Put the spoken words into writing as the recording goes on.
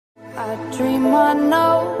I dream I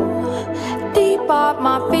know deep up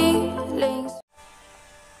my feelings.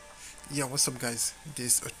 Yeah, what's up guys,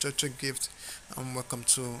 this is OchoochogiftYT and welcome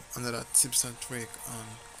to another tips and trick on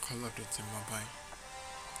Call of Duty Mobile.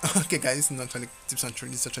 Okay guys, it's not really tips and trick,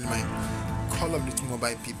 this is actually my Call of Duty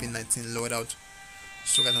Mobile PP19 Loadout.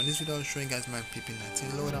 So guys, on this video I'll show you guys my PP19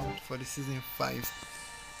 Loadout for the season 5.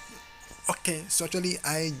 Okay, so actually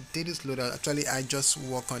I did this loadout, actually I just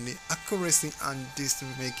work on the accuracy and this to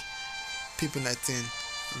make PP19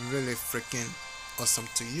 really freaking awesome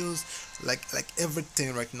to use. Like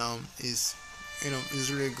everything right now is,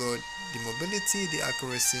 is really good. The mobility, the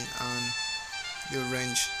accuracy, and the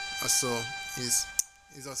range also is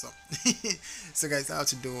awesome. So guys, how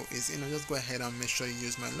to do is just go ahead and make sure you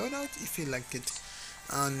use my loadout if you like it,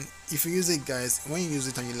 and if you use it guys, when you use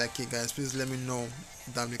it and you like it guys, please let me know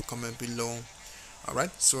down in the comment below.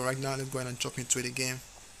 Alright, so right now let's go ahead and jump into the game.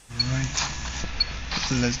 Alright,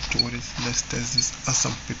 let's do this. Let's test this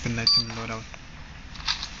awesome PP19 loadout.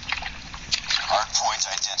 Hardpoint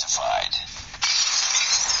identified.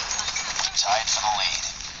 Tied for the lead.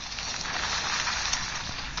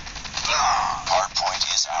 Hardpoint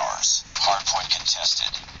is ours. Hardpoint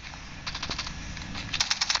contested.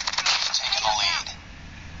 Taking the lead.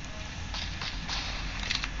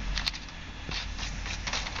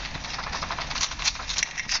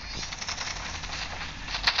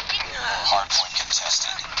 Hardpoint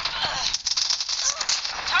contested.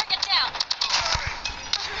 Target down.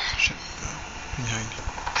 Shit, behind.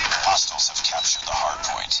 Hostiles have captured the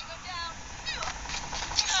hardpoint.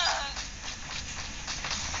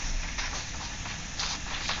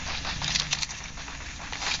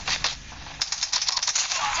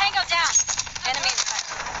 Tango down. Enemy inside.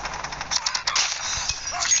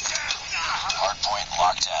 Hardpoint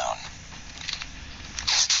locked down.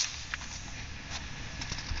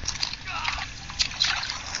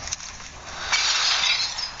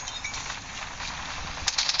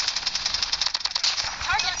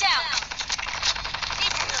 Target down.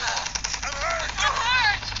 I'm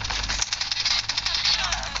hurt.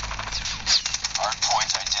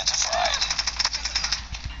 Hardpoint identified.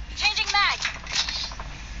 Changing mag.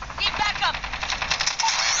 Need backup.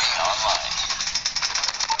 UAV online.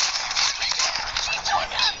 UAV ready for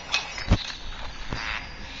deployment.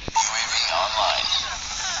 UAV online.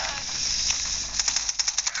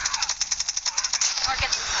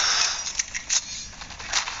 Targets inside.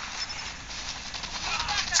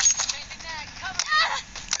 Changing mag. Cover.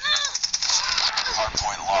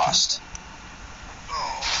 Hardpoint lost.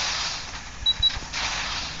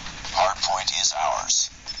 Hardpoint is ours.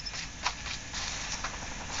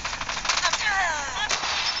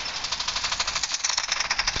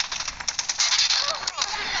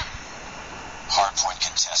 Hardpoint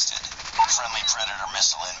contested. Friendly Predator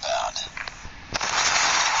missile inbound.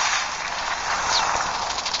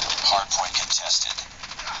 Hardpoint contested.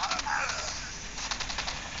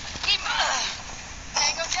 Keep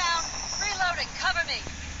Tango down. Reloading. Cover me.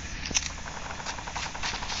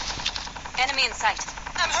 Enemy in sight.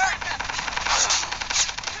 I'm hurt.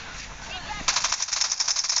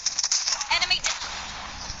 Enemy down.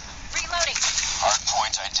 Reloading.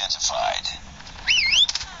 Hardpoint identified.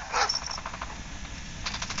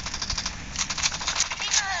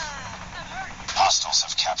 I'm hurt. Hostiles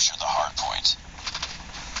have captured the hardpoint.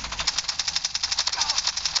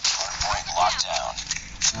 Hardpoint locked down.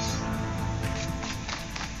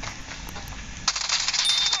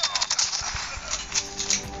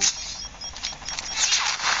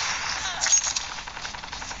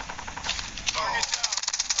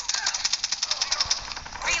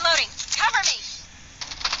 Reloading. Cover me.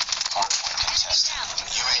 Hardpoint contested.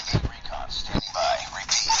 UAV recon standing by.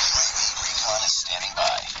 Repeat. UAV recon is standing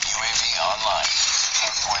by. UAV online.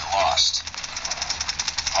 Hardpoint lost.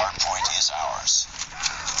 Hardpoint is ours.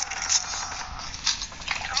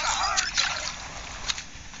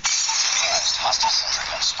 Hostile sentry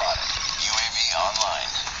gun spotted. UAV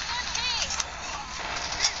online.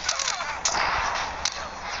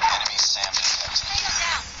 Enemy SAM detected. Tango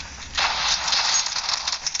down.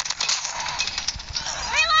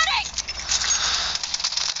 Reloading.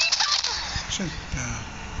 Shit,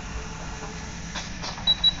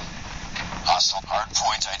 Hostile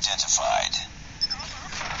hardpoint identified.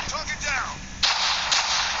 Target down.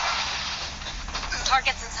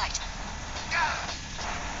 Targets in sight.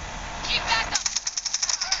 Keep back up.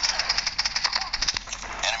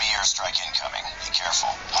 Enemy airstrike incoming. Be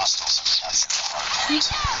careful. Hostiles have captured the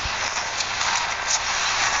hardpoint.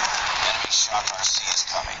 Enemy shock RC is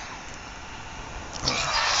coming.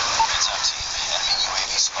 Heads up team. Enemy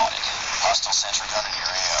UAV spotted. Hostile sentry gun in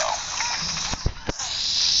your AO.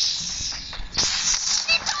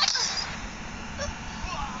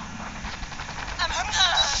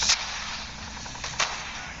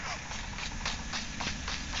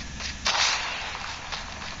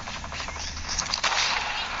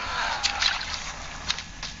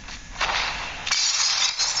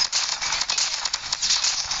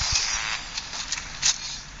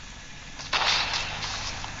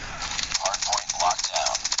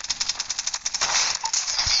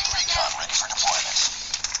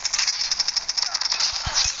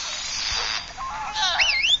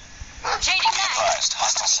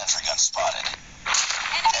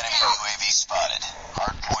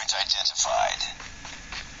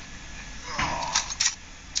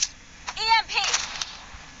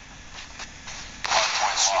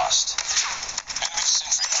 lost. Enemy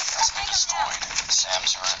sentry gun has been destroyed. SAM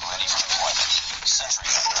turret ready for deployment. Sentry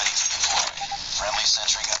gun ready to deploy. Friendly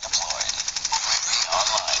sentry gun deployed. UAV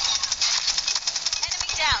online.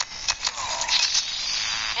 Enemy down.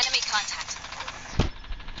 Enemy contact.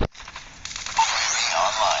 UAV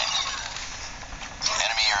online.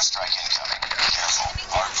 Enemy airstrike incoming. Careful.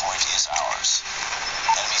 Hardpoint is ours.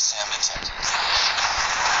 Enemy SAM detected.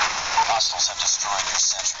 Hostiles have destroyed your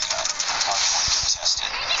sentry gun. Hardpoint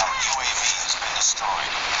contested. Our UAV has been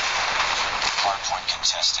destroyed. Hardpoint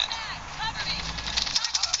contested. Cover me.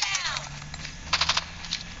 Down.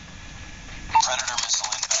 Predator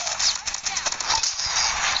missile inbound.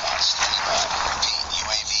 Recon standing by. Repeat,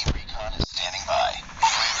 UAV recon is standing by.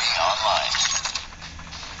 UAV online.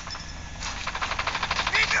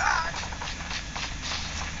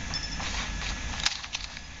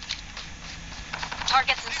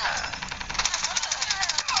 Targets in sight.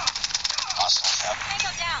 Hostiles have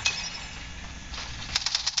Tango down.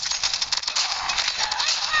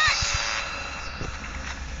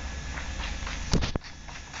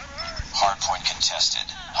 hardpoint contested.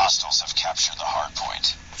 Hostiles have captured the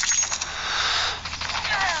hardpoint.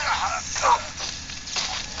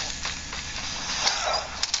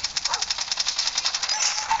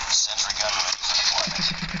 Sentry gun ready for deployment.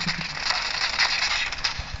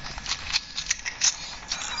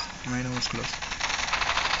 Mine was close.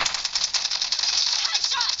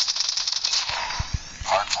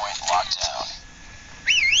 Hardpoint locked down.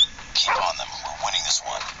 Keep on them. We're winning this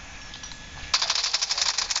one.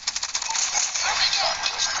 Recon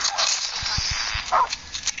ready for deployment.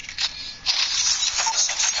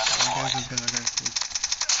 Sentry gun deployed.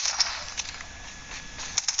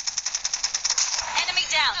 Enemy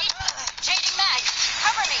down. Changing mag.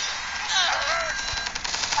 Cover me.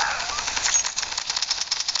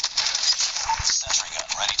 Sentry gun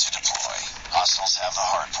ready to deploy. Hostiles have the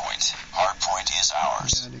hardpoint. Hardpoint is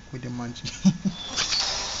ours. Yeah, they quit the match.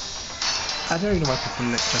 I don't really know why people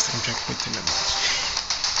like just enjoy quitting the match.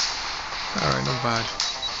 Alright, not bad.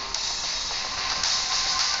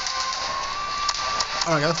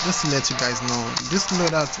 Alright guys, just to let you guys know, this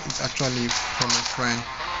loadout is actually from a friend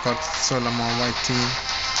called COD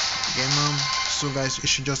Gamer. So guys, you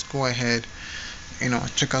should just go ahead,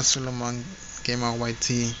 check out Solomon Gamer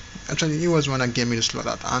YT. Actually, he was one that gave me this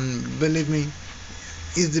loadout, and believe me,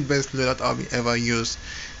 it's the best loadout I'll be ever used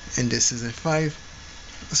in this season 5.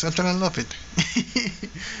 So actually, I love it.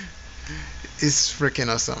 It's freaking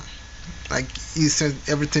awesome. Like he said,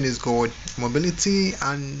 everything is good, mobility,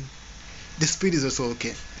 and the speed is also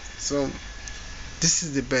okay. So this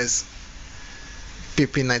is the best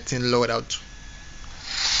PP19 loadout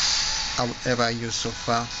I would ever use so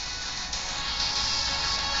far.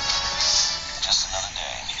 Just another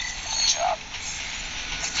day. Good job.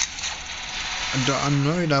 I'm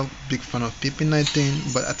not really a big fan of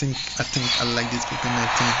PP19, but I think I like this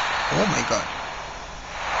PP19. Oh my god.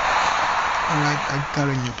 Alright, I got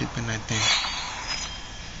a new PP19.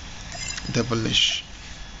 Devilish.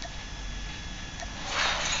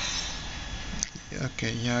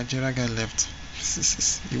 Okay, yeah, Jiraga left.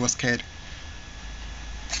 He was scared.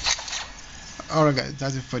 Alright guys,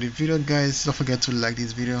 that's it for the video guys. Don't forget to like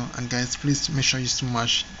this video, and guys, please make sure you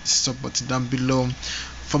smash the sub button down below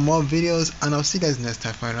for more videos, and I'll see you guys next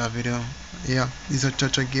time for another video. Yeah, this is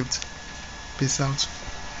Ochochogift. Peace out.